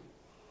came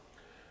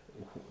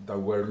that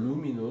were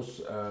luminous,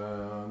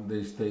 and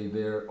they stayed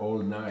there all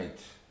night.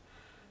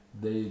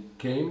 They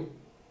came,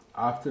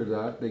 after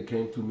that, they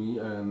came to me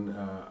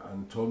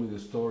and told me the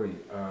story,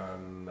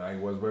 and I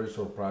was very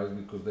surprised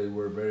because they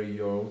were very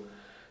young.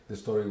 The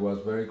story was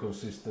very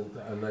consistent,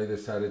 and I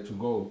decided to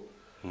go.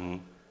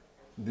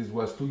 This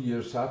was 2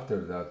 years after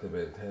that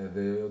event.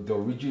 The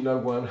original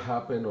one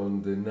happened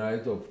on the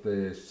night of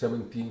the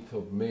 17th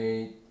of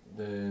May,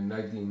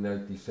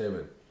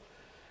 1997.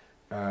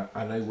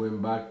 And I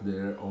went back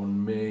there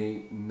on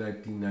May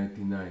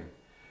 1999.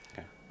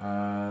 Okay.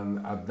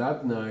 And at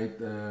that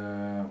night,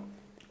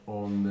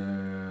 on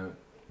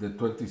the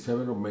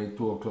 27th of May,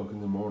 2 o'clock in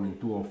the morning,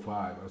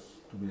 2:05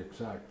 to be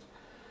exact,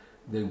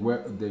 they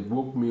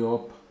woke me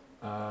up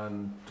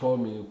and told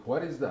me,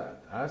 "What is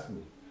that?" Asked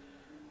me.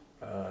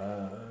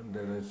 And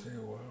then I say,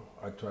 well,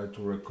 I tried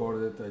to record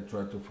it, I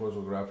tried to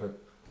photograph it,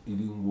 it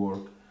didn't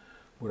work.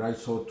 But I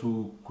saw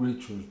two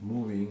creatures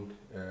moving,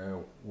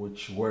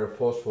 which were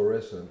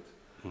phosphorescent.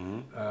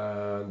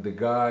 And the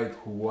guide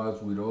who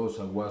was with us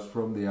and was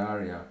from the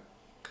area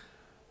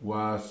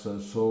was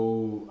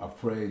so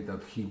afraid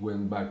that he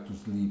went back to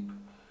sleep.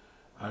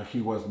 And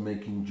he was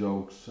making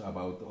jokes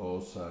about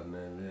us, and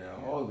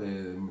oh,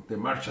 the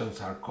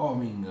Martians are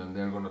coming and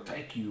they're gonna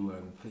take you,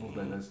 and things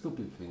like that,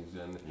 stupid things.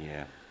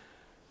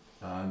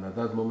 And at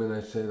that moment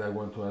I said, I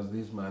want to ask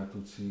this man to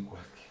see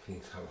what he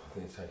thinks about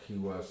this. And he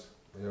was,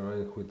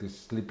 with his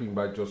sleeping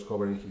bag just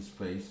covering his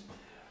face.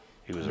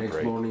 He was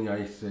Next morning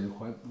I said,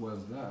 what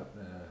was that?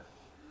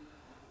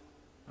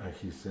 And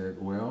he said,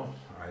 well,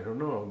 I don't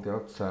know,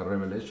 that's a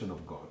revelation of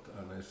God.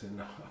 And I said,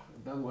 no,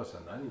 that was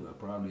an animal,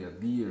 probably a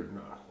deer.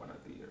 No, what a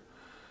deer.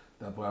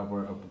 That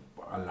was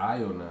a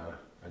lion,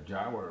 a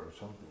jaguar or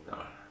something. No,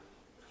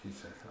 he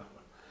said, no.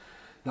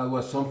 That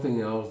was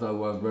something else that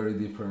was very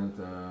different.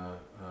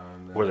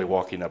 Were they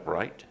walking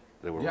upright?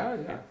 They were. Yeah,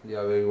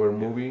 they were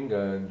moving,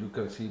 and you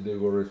can see they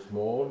were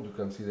small. You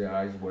can see the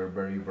eyes were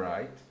very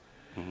bright.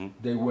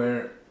 They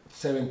were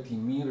 70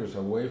 meters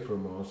away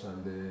from us,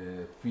 and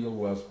the field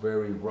was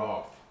very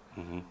rough.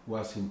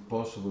 Was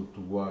impossible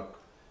to walk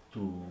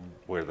through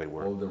where they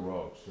were. All the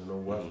rocks.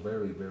 Was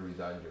very, very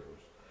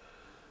dangerous.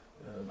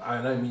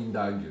 And I mean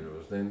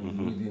dangerous. Then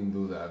we didn't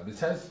do that.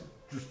 Besides,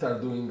 you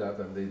start doing that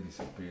and they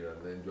disappear,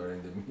 and then you're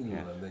in the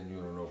middle, and then you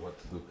don't know what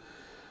to do.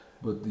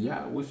 But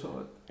yeah, we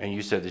saw it. And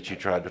you said that you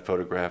tried to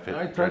photograph it?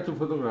 I tried to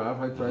photograph,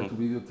 I tried to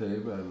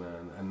videotape,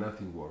 and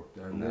nothing worked.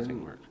 And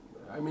nothing worked.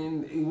 I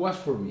mean, it was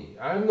for me.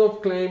 I'm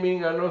not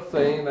claiming, I'm not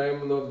saying,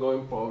 I'm not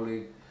going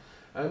public.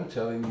 I'm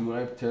telling you,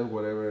 I tell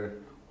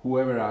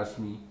whoever asks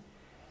me,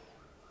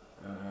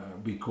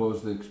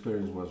 because the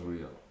experience was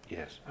real.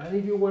 Yes. And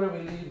if you want to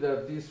believe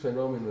that this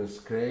phenomenon is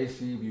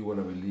crazy, if you want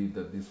to believe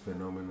that this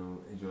phenomenon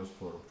is just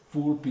for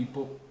fool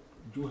people,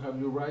 you have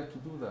your right to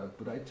do that.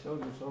 But I tell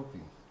you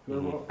something, you're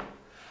wrong.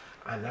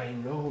 And I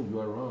know you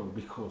are wrong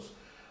because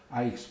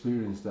I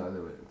experienced that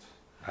event.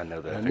 I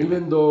know that. And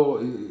even though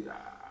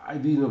I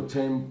didn't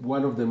obtain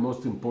one of the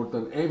most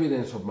important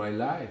evidence of my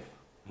life,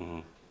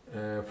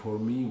 for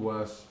me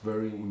was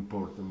very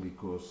important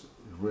because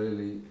it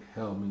really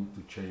helped me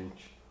to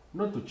change,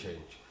 not to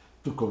change,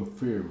 to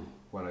confirm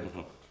what I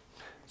thought.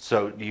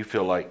 So do you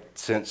feel like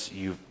since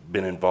you've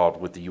been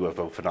involved with the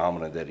UFO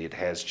phenomena that it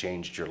has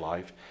changed your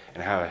life?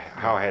 And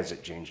how has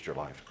it changed your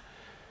life?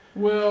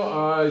 Well,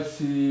 I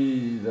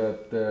see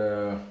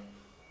that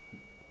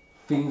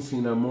things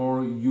in a more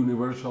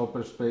universal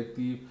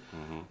perspective.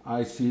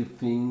 I see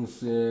things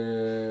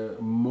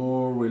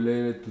more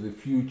related to the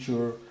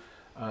future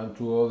and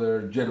to other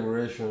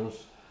generations,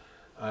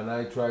 and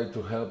I try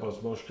to help as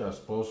much as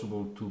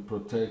possible to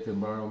protect the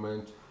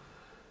environment.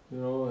 You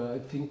know, I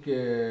think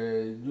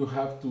you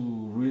have to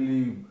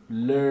really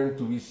learn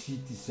to be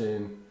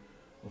citizen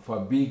of a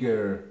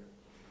bigger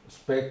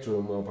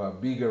spectrum, of a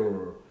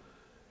bigger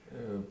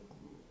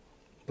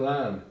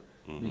plan,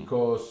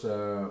 because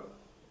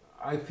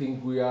I think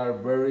we are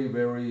very,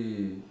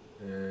 very,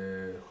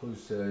 how you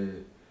say,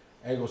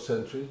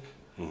 egocentric.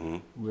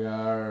 We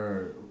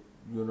are,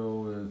 you know,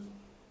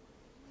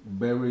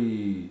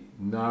 very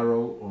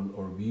narrow on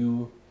our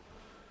view,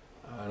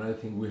 and I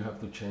think we have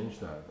to change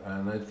that.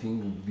 And I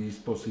think this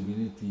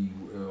possibility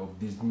of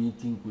this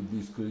meeting with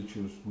these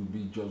creatures would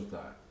be just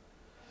that.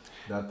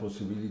 That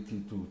possibility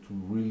to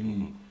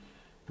really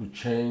to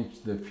change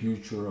the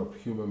future of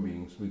human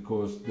beings,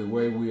 because the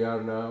way we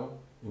are now,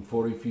 in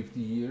 40, 50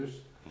 years,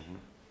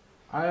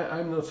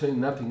 I'm not saying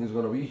nothing is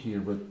going to be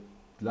here, but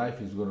life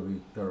is going to be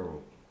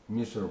terrible,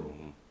 miserable.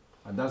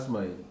 And that's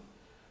my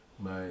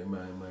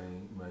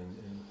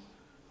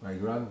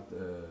grandsons,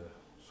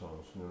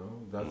 you know,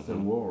 that's the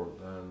world,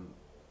 and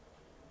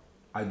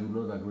I do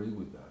not agree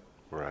with that.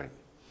 Right.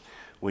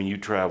 When you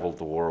travel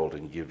the world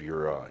and give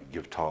your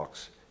give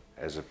talks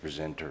as a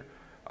presenter,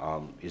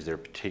 is there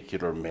a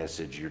particular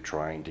message you're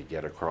trying to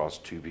get across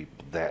to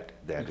people that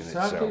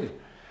Exactly. in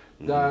itself?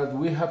 That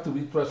we have to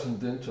be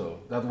transcendental,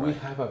 that we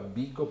have a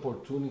big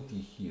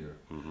opportunity here.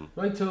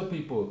 I tell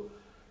people,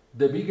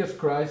 the biggest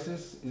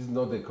crisis is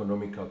not the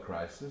economical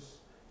crisis.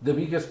 The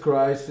biggest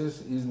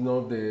crisis is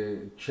not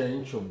the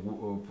change of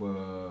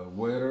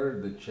weather,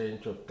 the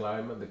change of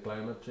climate, the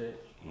climate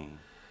change.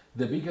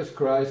 The biggest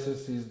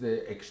crisis is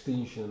the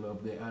extinction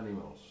of the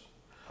animals,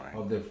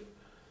 of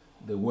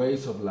the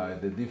ways of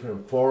life, the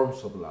different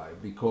forms of life,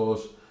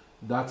 because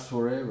that's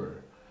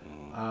forever.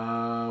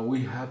 We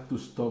have to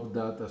stop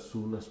that as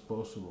soon as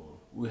possible.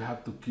 We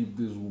have to keep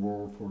this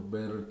world for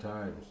better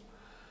times.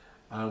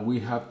 And we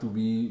have to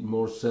be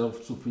more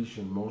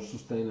self-sufficient, more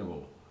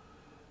sustainable.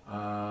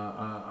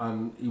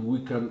 And if we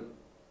can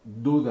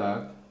do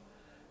that,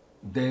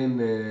 then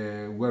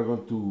we're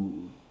going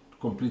to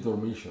complete our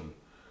mission.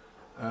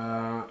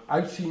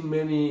 I've seen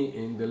many,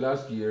 in the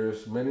last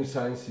years, many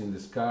signs in the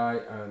sky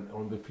and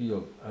on the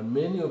field, and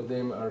many of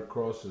them are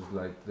crosses,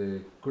 like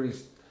the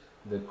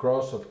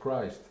cross of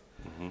Christ.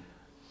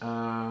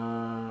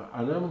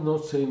 And I'm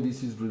not saying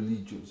this is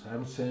religious.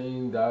 I'm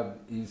saying that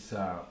is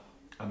a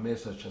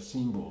message, a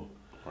symbol,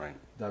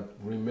 that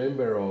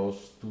remember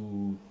us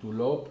to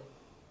love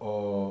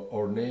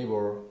our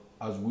neighbor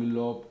as we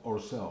love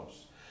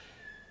ourselves.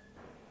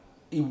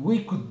 If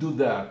we could do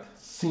that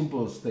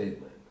simple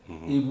statement,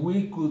 if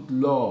we could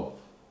love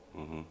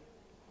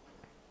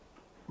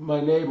my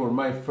neighbor,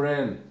 my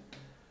friend,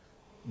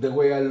 the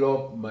way I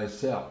love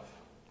myself,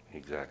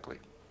 exactly,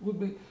 would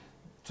be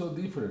so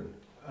different.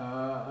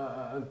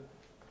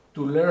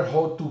 To learn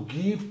how to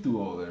give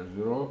to others,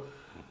 you know.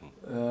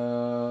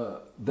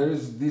 There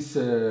is this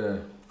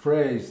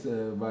phrase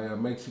by a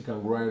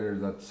Mexican writer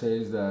that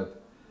says that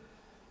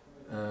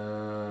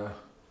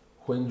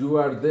when you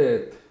are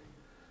dead,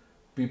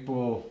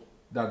 people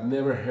that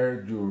never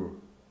heard your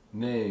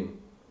name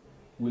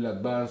will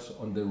advance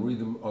on the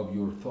rhythm of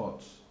your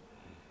thoughts.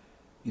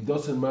 It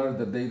doesn't matter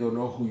that they don't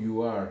know who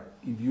you are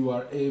if you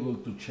are able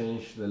to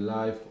change the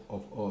life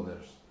of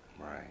others.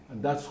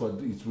 And that's what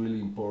is really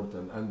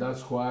important, and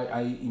that's why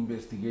I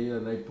investigate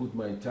and I put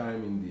my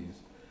time in this.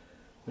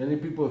 Many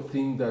people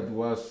think that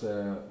was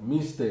a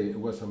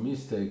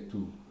mistake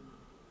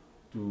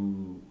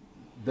to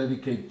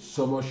dedicate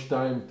so much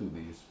time to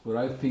this, but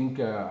I think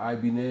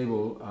I've been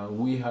able, and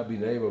we have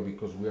been able,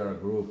 because we are a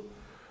group,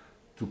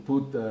 to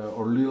put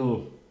our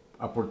little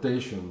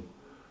apportation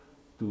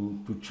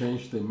to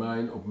change the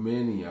mind of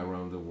many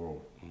around the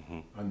world.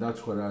 And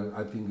that's what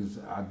I think is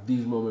at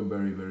this moment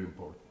very, very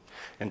important.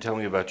 And tell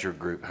me about your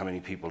group. How many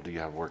people do you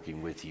have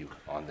working with you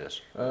on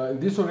this? In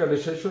this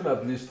organization,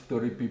 at least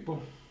 30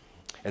 people.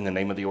 And the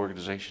name of the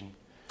organization?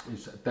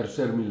 It's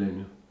Tercer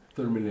Milenio,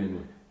 Third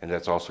Millennium. And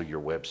that's also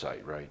your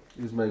website, right?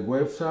 It's my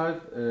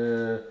website.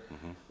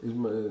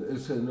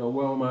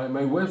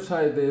 My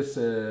website is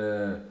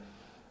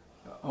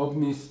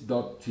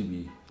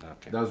ovnis.tv.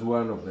 Okay. That's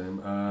one of them.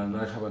 And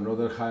I have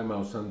another,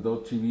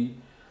 jaimemaussan.tv.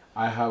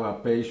 I have a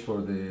page for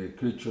the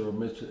Creature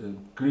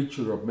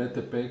of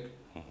Metepec.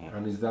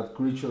 And it's that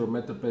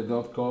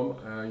creatureofmetepec.com,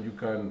 and you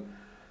can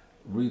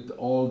read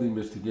all the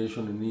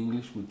investigation in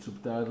English with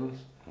subtitles.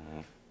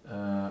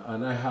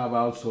 And I have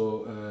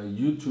also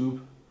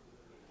YouTube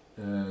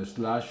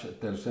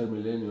 /Tercer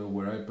Milenio,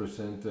 where I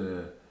present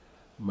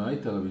my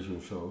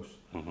television shows.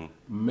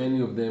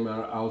 Many of them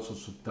are also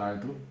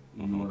subtitled,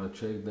 if you want to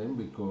check them,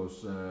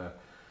 because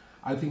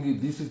I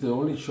think this is the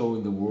only show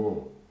in the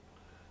world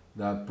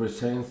that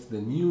presents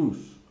the news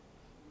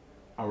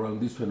around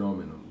this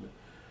phenomenon.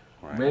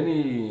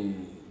 Many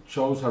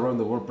shows around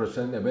the world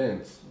present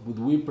events, but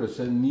we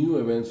present new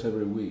events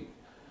every week.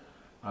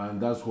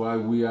 And that's why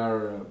we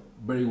are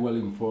very well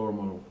informed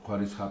on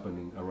what is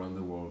happening around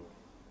the world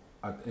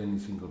at any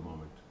single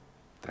moment.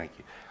 Thank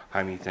you.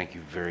 Jaime, thank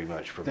you very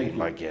much for Thank being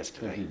you. my guest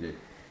today. Thank you, Jay.